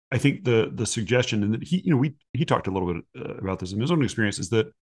 I think the suggestion, and that he talked a little bit about this in his own experience, is that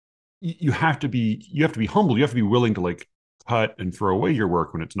you have to be humble. You have to be willing to like cut and throw away your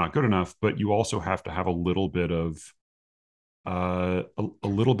work when it's not good enough, but you also have to have a little bit of a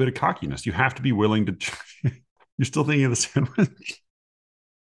little bit of cockiness. You have to be willing to. You're still thinking of the sandwich.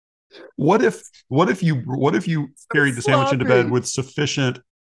 What if you So carried the sandwich into bed sloppy.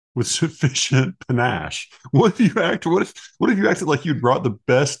 with sufficient panache? What if you acted like you'd brought the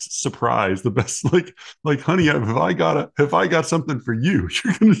best surprise, the best like honey, have I got something for you?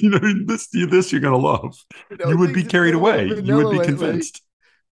 You're gonna this you're gonna love. You know, You would be things have carried been a little away. You would vanilla be lately, convinced.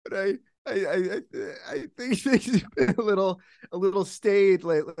 but I think things have been a little staid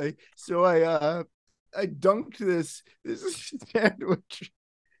lately. So I dunked this sandwich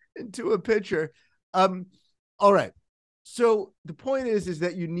into a pitcher. Um, all right. So the point is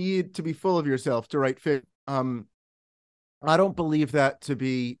that you need to be full of yourself to write fiction. I don't believe that to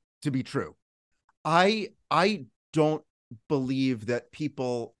be true. I don't believe that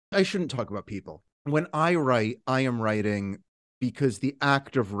people. I shouldn't talk about people. When I write, I am writing because the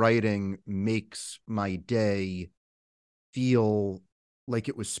act of writing makes my day feel like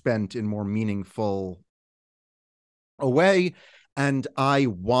it was spent in more meaningful a way. And I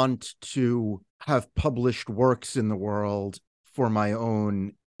want to have published works in the world for my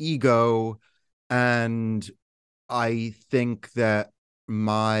own ego. And I think that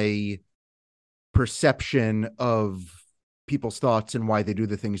my perception of people's thoughts and why they do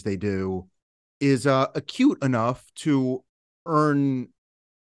the things they do is acute enough to earn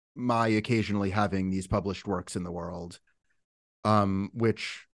my occasionally having these published works in the world,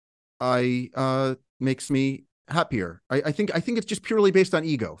 which I makes me happier. I think it's just purely based on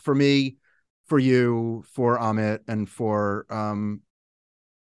ego for me, for you, for Amit, and for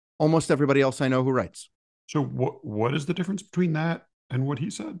almost everybody else I know who writes. So what is the difference between that and what he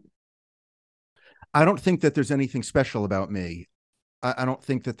said? I don't think that there's anything special about me. I don't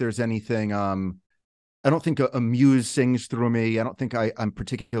think that there's anything. I don't think a muse sings through me. I don't think I'm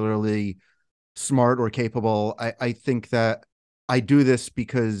particularly smart or capable. I think that I do this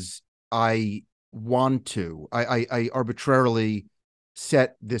because I want to. I arbitrarily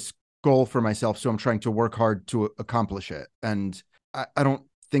set this goal for myself, so I'm trying to work hard to accomplish it. And I don't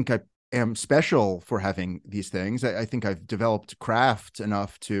think I am special for having these things. I think I've developed craft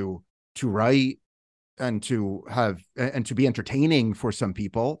enough to write and to be entertaining for some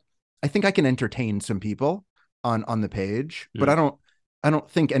people. I think I can entertain some people on the page, but Yeah. I don't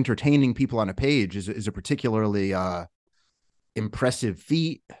think entertaining people on a page is a particularly impressive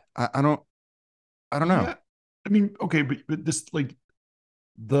feat. I don't know. Yeah. I mean, okay, but this like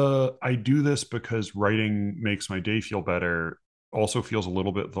the I do this because writing makes my day feel better also feels a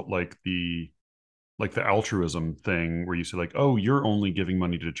little bit like the altruism thing where you say like, oh, you're only giving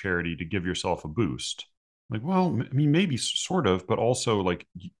money to charity to give yourself a boost. Like, well, I mean, maybe sort of, but also like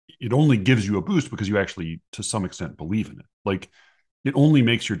it only gives you a boost because you actually, to some extent, believe in it. Like, it only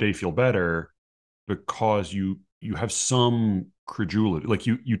makes your day feel better because you have some credulity, like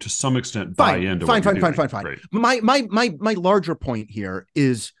you to some extent buy Fine, into what fine, you're fine, fine, doing, fine, fine. right? My larger point here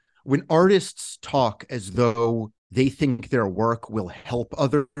is when artists talk as though they think their work will help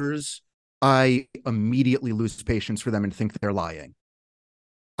others, I immediately lose patience for them and think they're lying.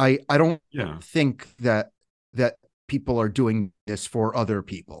 I don't Yeah. think that people are doing this for other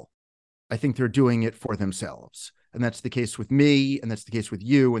people. I think they're doing it for themselves. and that's the case with me, and that's the case with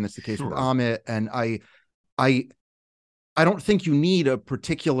you, and that's the case with Sure. Amit. And I I don't think you need a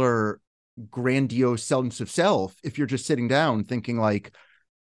particular grandiose sense of self if you're just sitting down thinking like,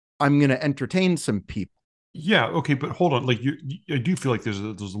 I'm going to entertain some people. Yeah, okay, but hold on. Like I do feel like there's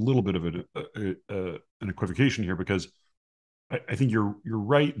a little bit of an equivocation here because I think you're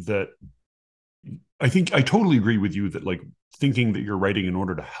right that I think I totally agree with you that like thinking that you're writing in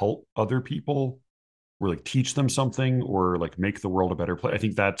order to help other people or like teach them something or like make the world a better place. I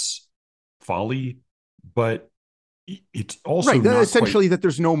think that's folly, but it's also Right. not quite. Essentially, that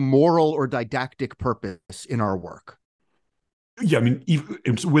there's no moral or didactic purpose in our work. Yeah, I mean, even,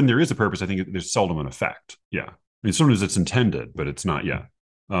 when there is a purpose, I think there's seldom an effect. Yeah, I mean, sometimes it's intended, but it's not. Yeah,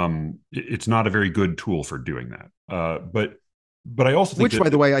 it's not a very good tool for doing that. But I also think Which, that by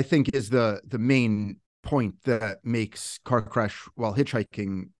the way, I think is the main point that makes Car Crash While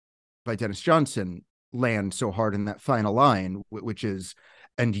Hitchhiking by Dennis Johnson land so hard in that final line, which is,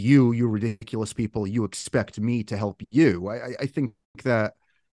 and you ridiculous people, you expect me to help you. I think that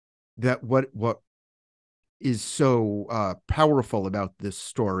what is so powerful about this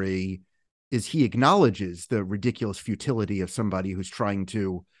story is he acknowledges the ridiculous futility of somebody who's trying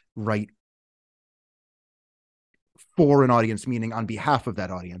to write for an audience, meaning on behalf of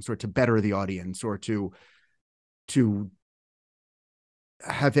that audience, or to better the audience, or to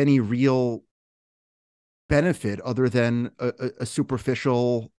have any real benefit other than a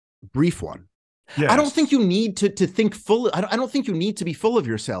superficial brief one. I don't think yes, you need to think full. I don't think you need to be full of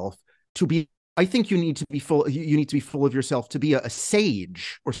yourself to be. I think you need to be full. You need to be full of yourself to be a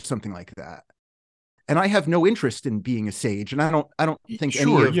sage or something like that. And I have no interest in being a sage, and I don't think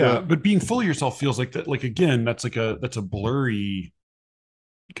any sure, of yeah, the. but being full of yourself feels like that. Like again, that's a blurry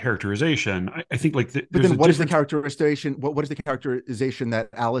characterization. I think like But there's a then, what is the difference, characterization? What is the characterization that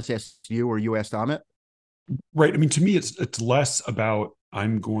Alice asked you or you asked Amit? right? I mean, to me, it's less about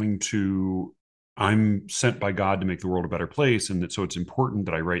I'm sent by God to make the world a better place, and that so it's important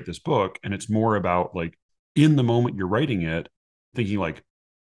that I write this book, and it's more about like in the moment you're writing it, thinking like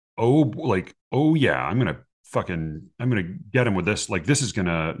oh yeah, I'm gonna get him with this. Like this is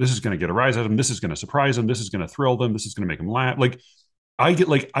gonna get a rise out of him. This is gonna surprise him. This is gonna thrill them. This is gonna make him laugh. Like I get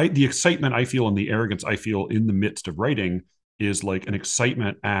like I the excitement I feel and the arrogance I feel in the midst of writing is like an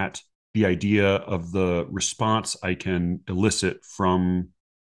excitement at the idea of the response I can elicit from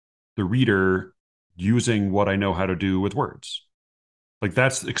the reader using what I know how to do with words. Like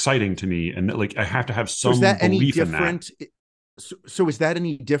that's exciting to me, and like I have to have So is some that any belief in that. different? So is that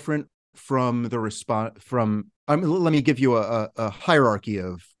any different from the response from? Let me give you a hierarchy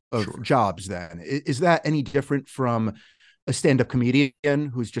of Sure. jobs. Then is that any different from a stand-up comedian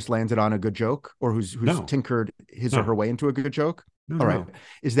who's just landed on a good joke, or who's No, tinkered his or her no, way into a good joke? no, no, All right, no.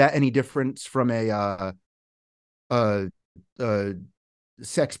 is that any different from a, a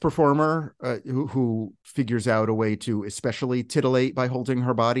sex performer who figures out a way to especially titillate by holding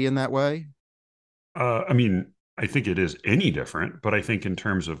her body in that way? I mean, I think it is any different, but I think in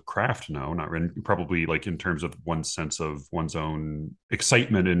terms of craft, no, not really. Probably like in terms of one's sense of one's own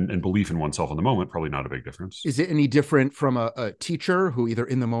excitement and belief in oneself in the moment, probably not a big difference. Is it any different from a teacher who either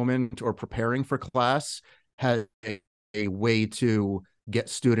in the moment or preparing for class has a way to get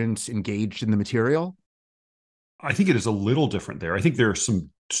students engaged in the material? I think it is a little different there. I think there are some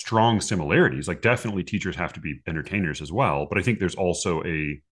strong similarities. Like definitely teachers have to be entertainers as well, but I think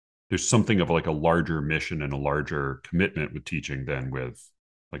there's something of like a larger mission and a larger commitment with teaching than with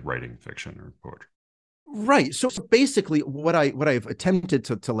like writing fiction or poetry. Right. So basically, what I've attempted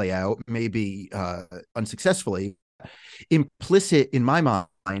to lay out, maybe unsuccessfully, implicit in my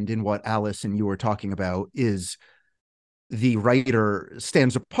mind in what Alice and you were talking about is the writer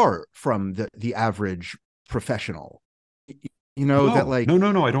stands apart from the average professional. You know that No, like no,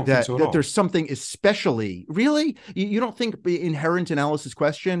 no, no. I don't think so at that there's all. something especially really you don't think inherent in Alice's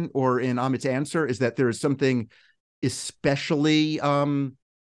question or in Amit's answer is that there is something especially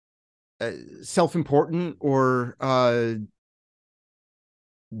self-important or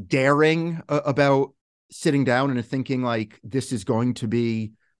daring about sitting down and thinking like this is going to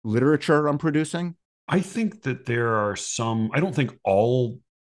be literature I'm producing? I think that there are I don't think all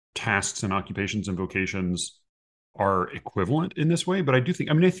tasks and occupations and vocations are equivalent in this way, but I do think,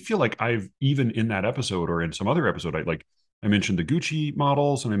 I mean, I feel like I've even in that episode or in some other episode, I mentioned the Gucci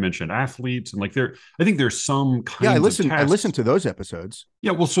models and I mentioned athletes and like I think there's some Yeah, kinds of I listened tasks. to those episodes.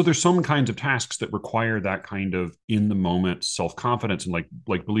 Yeah, well, so there's some kinds of tasks that require that kind of in the moment self-confidence and like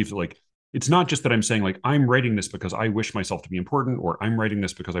belief that like it's not just that I'm saying like I'm writing this because I wish myself to be important or I'm writing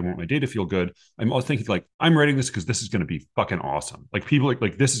this because I want my day to feel good. I'm also thinking like I'm writing this because this is going to be fucking awesome. Like people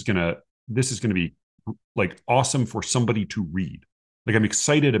like this is going to be like awesome for somebody to read. Like I'm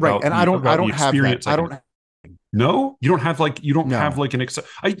excited Right. And I about the don't have that. experience I I can. don't. No, you don't have No. like an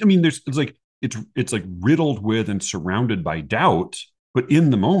I mean, there's it's like it's like riddled with and surrounded by doubt, but in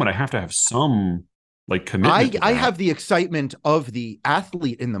the moment, I have to have some like commitment to I that. have the excitement of the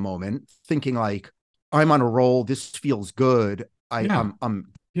athlete in the moment, thinking like, I'm on a roll. This feels good. Yeah,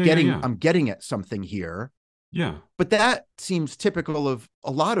 yeah. I'm getting at something here. Yeah, But that seems typical of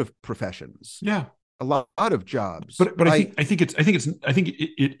a lot of professions, yeah. a lot of jobs. But I think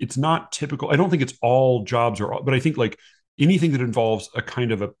it's not typical. I don't think it's all jobs or all, but I think like anything that involves a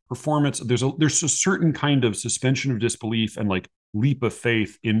kind of a performance, there's a certain kind of suspension of disbelief and like leap of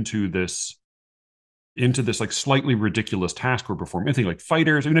faith into this like slightly ridiculous task we're performing. I think like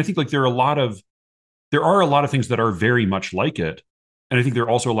fighters. I mean, I think like there are a lot of things that are very much like it. And I think there are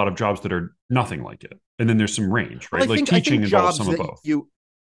also a lot of jobs that are nothing like it. And then there's some range, Well, right? Like teaching I think involves some of both.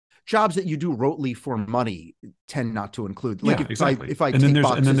 jobs that you do rotely for money tend not to include, like, Yeah, exactly. if I take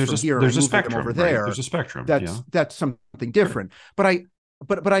boxes from here and I there's a move them over spectrum, right? there, There's a spectrum. Yeah. that's something Sure. different. But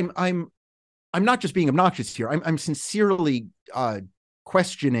I'm not just being obnoxious here. I'm sincerely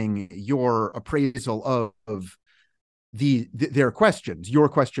questioning your appraisal of their questions. Your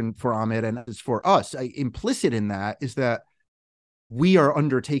question for Ahmed and is for us. Implicit in that is that we are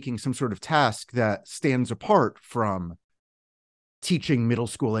undertaking some sort of task that stands apart from teaching middle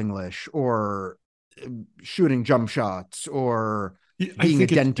school English or shooting jump shots or I being a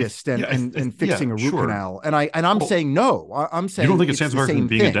think dentist and fixing a root sure. canal. And I'm Well, saying no. I'm you don't saying think it it's stands the apart from same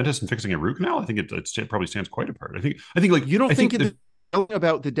being a thing. dentist and fixing a root canal? I think it probably stands quite apart. I think like You don't I think think it that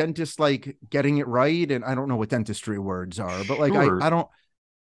about the dentist like getting it right? And I don't know what dentistry words are, but like sure. I don't.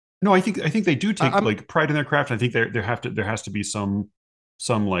 No, I think they do take I'm like pride in their craft. I think there has to be some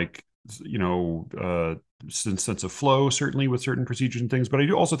like sense of flow certainly with certain procedures and things. But I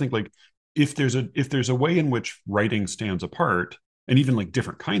do also think like if there's a way in which writing stands apart, and even like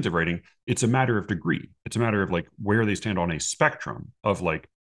different kinds of writing, it's a matter of degree. It's a matter of like where they stand on a spectrum of like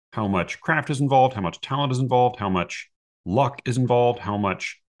how much craft is involved, how much talent is involved, how much luck is involved, how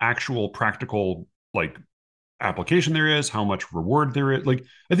much actual practical like application there is, how much reward there is. Like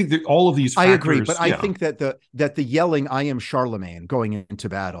I think that all of these I agree, but factors, I yeah, think that the yelling "I am Charlemagne" going into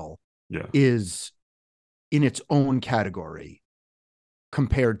battle yeah. is in its own category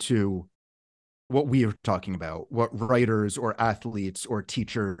compared to what we are talking about, what writers or athletes or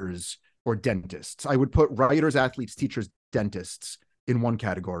teachers or dentists. I would put writers, athletes, teachers, dentists in one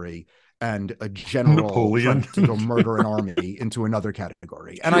category and a general Napoleon. trying to go murder an army into another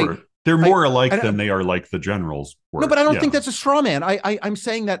category. And Sure. They're I, more alike and than they are like the generals no, were. but I don't think Yeah. that's a straw man. I'm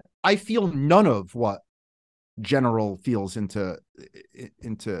saying that I feel none of what general feels into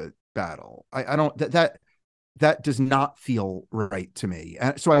battle. I don't that does not feel right to me.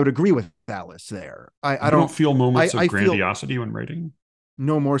 And so I would agree with Alice there. You don't feel moments of I feel grandiosity when writing?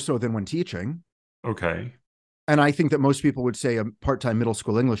 no more so than when teaching. Okay. And I think that most people would say a part-time middle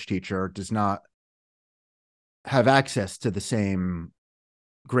school English teacher does not have access to the same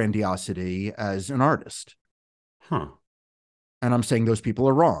grandiosity as an artist. Huh. And I'm saying those people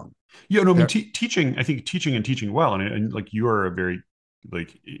are wrong. Yeah, no, I mean, teaching, I think teaching and teaching well, and like you are a very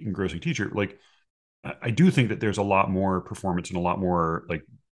like engrossing teacher. Like I do think that there's a lot more performance and a lot more like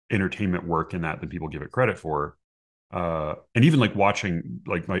entertainment work in that than people give it credit for. And even like watching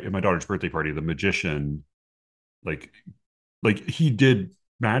like my daughter's birthday party, the magician, like he did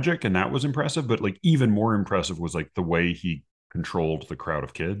magic and that was impressive, but like even more impressive was like the way he controlled the crowd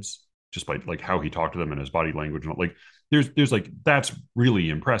of kids, just by like how he talked to them and his body language and like there's like that's really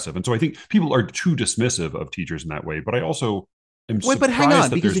impressive. And so I think people are too dismissive of teachers in that way, but I also am Wait, but hang on,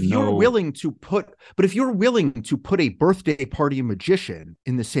 surprised that because there's no if you're willing to put a birthday party magician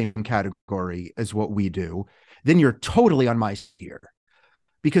in the same category as what we do, then you're totally on my sphere.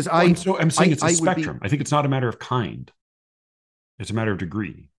 Because I'm saying it's a I would be, spectrum. I think it's not a matter of kind. It's a matter of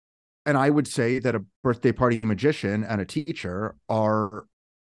degree. and I would say that a birthday party magician and a teacher are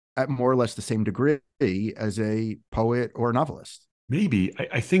at more or less the same degree as a poet or a novelist. Maybe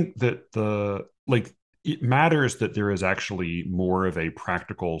I think that the like it matters that there is actually more of a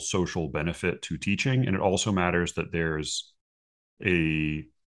practical social benefit to teaching, and it also matters that there's a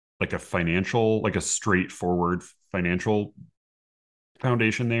like a financial, like a straightforward financial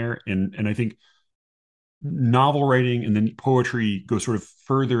foundation there. And I think novel writing and then poetry go sort of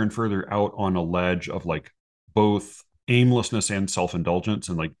further and further out on a ledge of like both aimlessness and self-indulgence,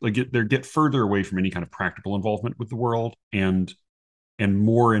 and like get further away from any kind of practical involvement with the world, and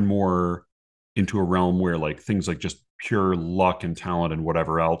more into a realm where like things like just pure luck and talent and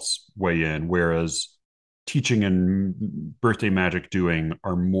whatever else weigh in, whereas teaching and birthday magic doing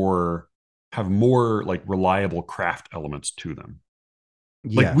are more have more like reliable craft elements to them.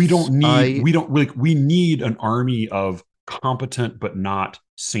 Like Yes, we need an army of competent but not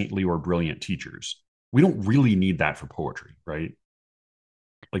saintly or brilliant teachers. We don't really need that for poetry, right?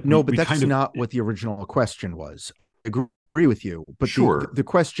 Like no, but we kind that's of, not what the original question was. I agree with you, but sure, the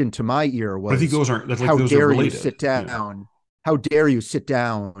question to my ear but I think was, those aren't, that's like how those are dare you related. sit Yeah. down? How dare you sit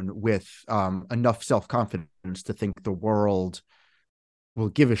down with enough self confidence to think the world will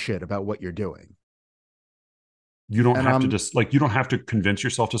give a shit about what you're doing? You don't And have to just like, you don't have to convince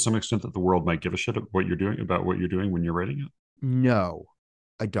yourself to some extent that the world might give a shit what you're doing about what you're doing when you're writing it. No,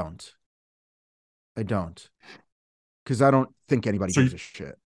 I don't. I don't, because I don't think anybody So, gives a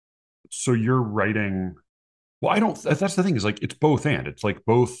shit. so you're writing, well, I don't, that's the thing is like, it's both and it's like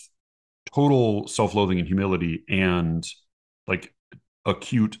both total self-loathing and humility and like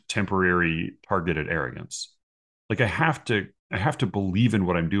acute temporary targeted arrogance. Like I have to believe in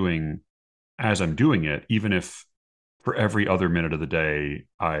what I'm doing as I'm doing it, even if for every other minute of the day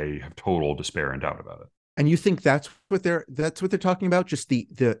I have total despair and doubt about it. And you think that's what they're talking about? Just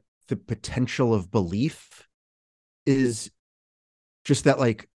the potential of belief is just that,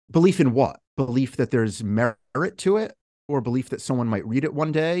 like, belief in what? Belief that there's merit to it, or belief that someone might read it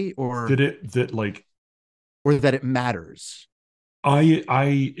one day, That like or that it matters.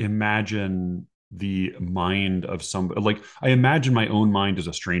 I imagine the mind of some, like I imagine my own mind as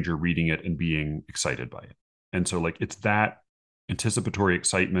a stranger reading it and being excited by it. And so like it's that anticipatory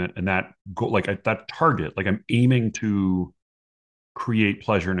excitement and that go like that target, like I'm aiming to create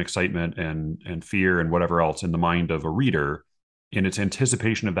pleasure and excitement and fear and whatever else in the mind of a reader, and it's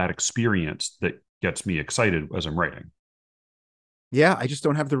anticipation of that experience that gets me excited as I'm writing. Yeah, I just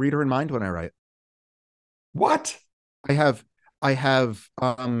don't have the reader in mind when I write. What? I have I have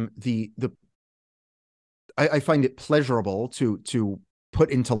the I find it pleasurable to put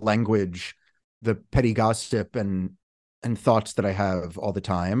into language the petty gossip and thoughts that I have all the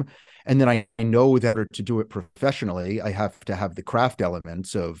time. And then I know that to do it professionally, I have to have the craft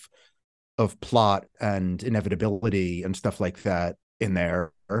elements of plot and inevitability and stuff like that in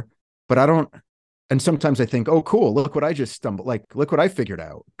there. But I don't. And sometimes I think, oh, cool, look what I just stumbled, like, look what I figured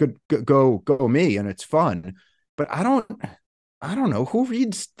out. Good, go me, and it's fun. But I don't know who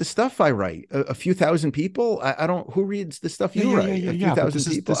reads the stuff I write. A few thousand people. I don't. Who reads the stuff Yeah, you yeah, yeah, write? yeah, A few yeah. But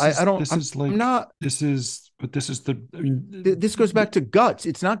thousand people. I don't. this is I'm like not. this is but this is the I mean This goes back to guts.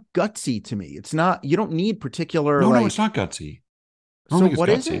 It's not gutsy to me. It's not. You don't need particular, no, it's like. not gutsy. I don't So think it's what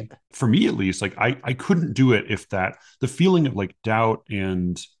is it? gutsy. For me at least, like I couldn't do it if that the feeling of like doubt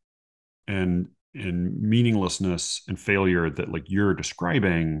and and meaninglessness and failure that like you're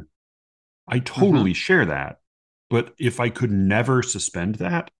describing, I Mm-hmm. totally share that. But if I could never suspend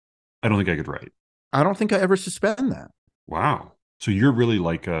that, I don't think I could write. I don't think I ever suspend that. Wow. So you're really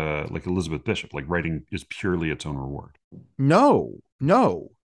like Elizabeth Bishop, like writing is purely its own reward. No,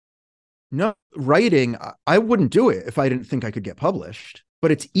 no, no. Writing, I wouldn't do it if I didn't think I could get published.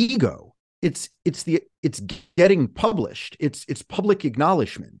 But it's ego. It's getting published. It's public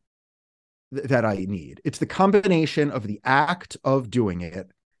acknowledgement that I need. It's the combination of the act of doing it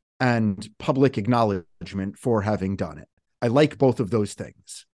and public acknowledgement for having done it. I like both of those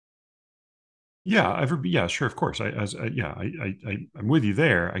things. Yeah, sure, of course. I'm with you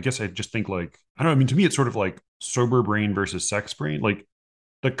there. I guess I just think like I don't know. I mean, to me, it's sort of like sober brain versus sex brain. Like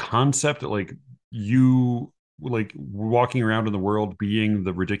the concept that like you like walking around in the world being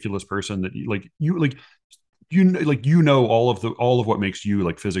the ridiculous person that you know all of what makes you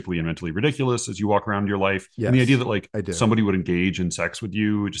like physically and mentally ridiculous as you walk around your life, and the idea Yes, that like I do. somebody would engage in sex with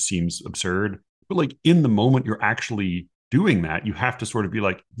you, it just seems absurd. But like in the moment you're actually doing that, you have to sort of be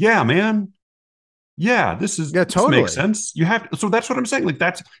like, yeah, man, yeah, Yeah, this makes totally. sense. You have to, so that's what I'm saying. Like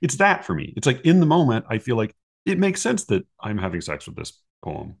it's that for me. It's like in the moment, I feel like it makes sense that I'm having sex with this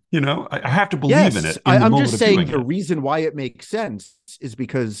poem. You know, I have to believe in Yes, it in the I'm moment just of saying doing the it. reason why it makes sense is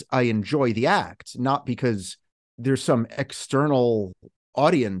because I enjoy the act, not because there's some external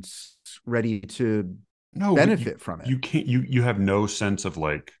audience ready to No, but benefit from it. you can't you have no sense of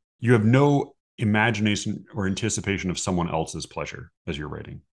like you have no imagination or anticipation of someone else's pleasure as you're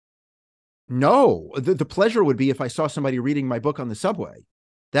writing. No, the pleasure would be if I saw somebody reading my book on the subway.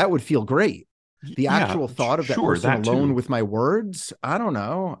 That would feel great. The Yeah, actual thought of that sure, person that alone too. with my words, I don't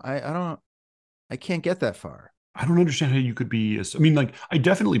know. I don't, I can't get that far. I don't understand how you could be. I mean, like, I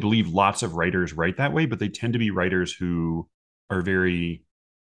definitely believe lots of writers write that way, but they tend to be writers who are very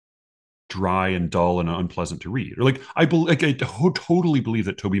dry and dull and unpleasant to read. Or like, totally believe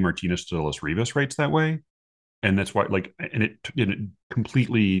that Toby Martinez de los Rivas writes that way, and that's why, like, and it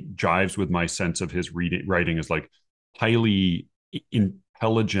completely jives with my sense of his reading writing as like highly in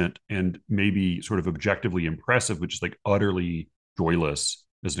intelligent and maybe sort of objectively impressive, which is like utterly joyless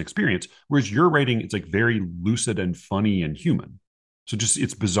as an experience. Whereas your writing, it's like very lucid and funny and human. So just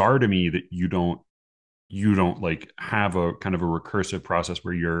it's bizarre to me that you don't like have a kind of a recursive process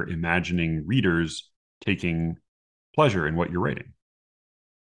where you're imagining readers taking pleasure in what you're writing.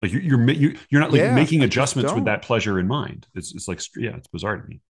 Like you're not like making adjustments with that pleasure in mind. It's like, yeah, it's bizarre to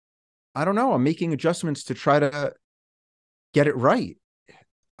me. I don't know. I'm making adjustments to try to get it right.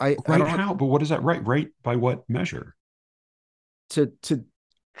 I don't how? But what is that right? Right by what measure? To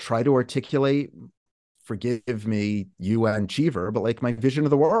try to articulate, forgive me, UN Cheever, but like my vision of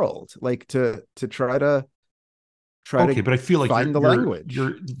the world, like to try to but I feel like find the language.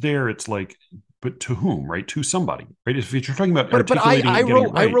 You're there. It's like, but to whom, right? To somebody, right? If you're talking about articulating,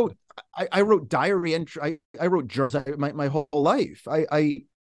 I wrote diary entry. I wrote journals my whole life.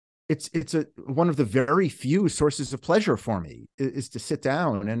 It's one of the very few sources of pleasure for me is to sit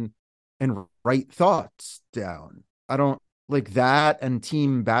down and write thoughts down. I don't like that, and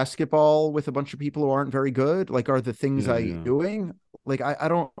team basketball with a bunch of people who aren't very good, like are the things doing. Like I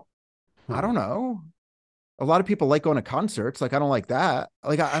don't know. A lot of people like going to concerts. Like I don't like that.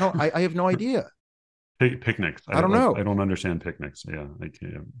 Like I have no idea. Picnics. I don't know. I don't understand picnics. Yeah, like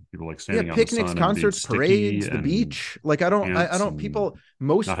people like standing on picnics, the sun, concerts, parades, the beach. Like I don't. People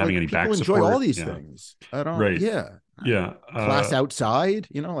most not having any people back enjoy support. all these things. I don't. Right. Yeah. Class outside.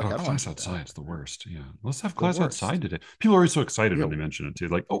 You know, like I don't class outside is the worst. Yeah, let's have class outside today. People are always so excited when they mention it too.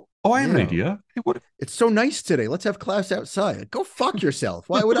 Like, oh, I have an idea. Hey, what? It's so nice today. Let's have class outside. Go fuck yourself.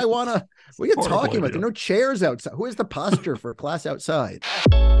 Why would I want to? What are you talking about? There are no chairs outside. Who has the posture for class outside?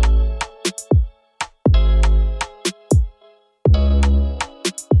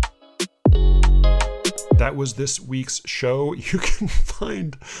 That was this week's show. You can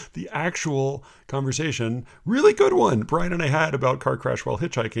find the actual conversation, really good one, Brian and I had about car crash while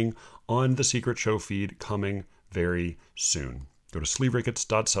hitchhiking, on the Secret Show feed coming very soon. Go to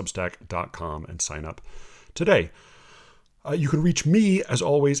sleerickets.substack.com and sign up today. You can reach me, as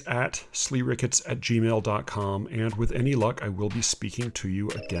always, at sleerickets@gmail.com. And with any luck, I will be speaking to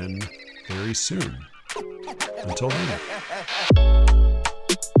you again very soon. Until then.